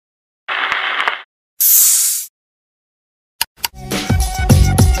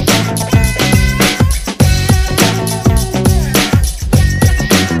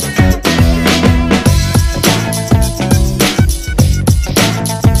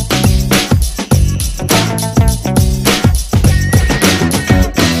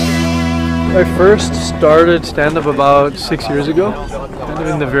I first started stand-up about 6 years ago, kind of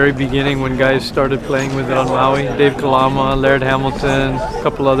in the very beginning when guys started playing with it on Maui. Dave Kalama, Laird Hamilton, a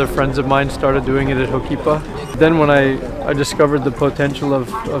couple other friends of mine started doing it at Hokipa. Then when I discovered the potential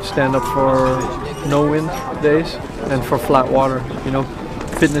of stand-up for no-wind days and for flat water, you know,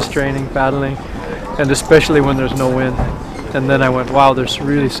 fitness training, paddling, and especially when there's no wind. And then I went, wow, there's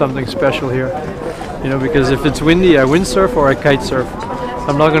really something special here. You know, because if it's windy, I windsurf or I kite surf.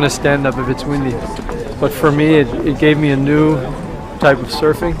 I'm not going to stand up if it's windy. But for me, it gave me a new type of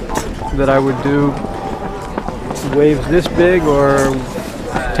surfing that I would do waves this big or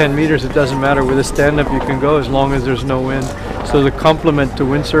 10 meters, it doesn't matter. With a stand-up you can go as long as there's no wind. So the complement to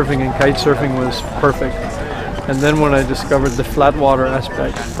windsurfing and kite surfing was perfect. And then when I discovered the flat water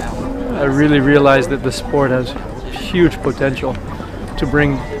aspect, I really realized that the sport has huge potential to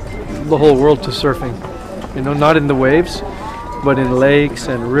bring the whole world to surfing. You know, not in the waves, but in lakes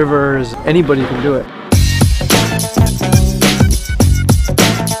and rivers. Anybody can do it.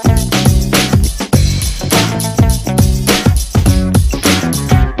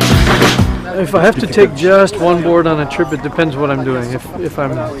 If I have to take just one board on a trip, it depends what I'm doing. If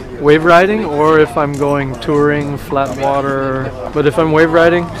I'm wave riding or if I'm going touring, flat water. But if I'm wave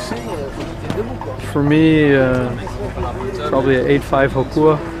riding, for me, probably an 8.5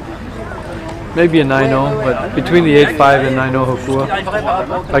 Hokua. Maybe a 9.0, but between the 8.5 and 9.0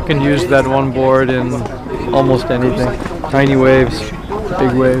 Hokua, I can use that one board in almost anything. Tiny waves,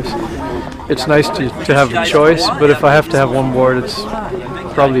 big waves. It's nice to have a choice, but if I have to have one board, it's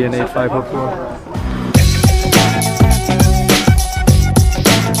probably an 8.5 Hokua.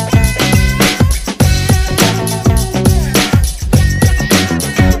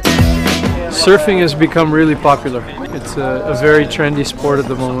 Surfing has become really popular. It's a very trendy sport at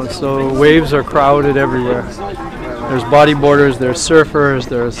the moment, so waves are crowded everywhere. There's bodyboarders, there's surfers,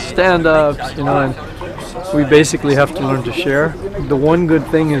 there's stand-ups, you know, and we basically have to learn to share. The one good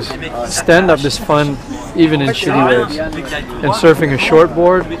thing is stand-up is fun even in shitty waves, and surfing a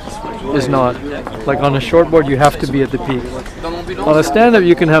shortboard is not. Like on a shortboard you have to be at the peak. On a stand-up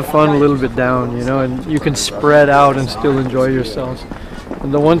you can have fun a little bit down, you know, and you can spread out and still enjoy yourselves.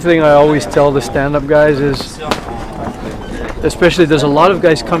 And the one thing I always tell the stand-up guys is, especially there's a lot of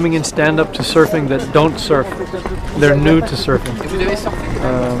guys coming in stand-up to surfing that don't surf. They're new to surfing.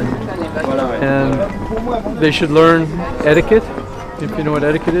 And they should learn etiquette, if you know what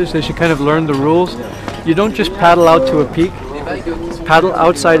etiquette is. They should kind of learn the rules. You don't just paddle out to a peak. Paddle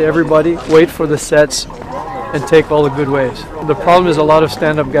outside everybody, wait for the sets, and take all the good waves. The problem is a lot of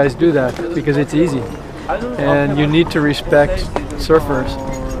stand-up guys do that because it's easy. And you need to respect surfers,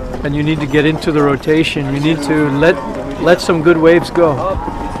 and you need to get into the rotation. You need to let some good waves go.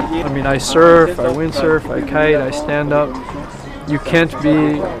 I mean, I surf, I windsurf, I kite, I stand up. You can't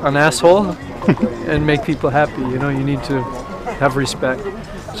be an asshole and make people happy. You know, you need to have respect.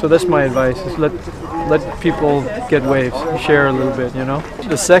 So that's my advice: is let people get waves, share a little bit. You know.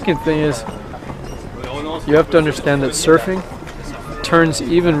 The second thing is you have to understand that surfing turns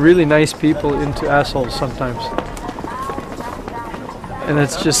even really nice people into assholes sometimes. And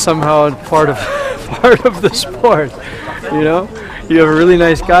it's just somehow part of the sport, you know? You have a really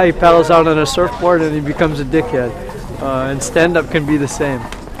nice guy, he paddles out on a surfboard and he becomes a dickhead. And stand-up can be the same.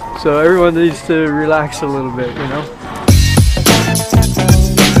 So everyone needs to relax a little bit, you know?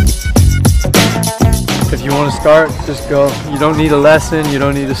 If you want to start, just go. You don't need a lesson, you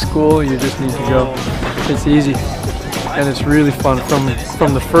don't need a school, you just need to go. It's easy. And it's really fun.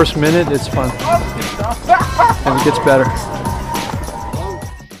 From the first minute, it's fun. And it gets better.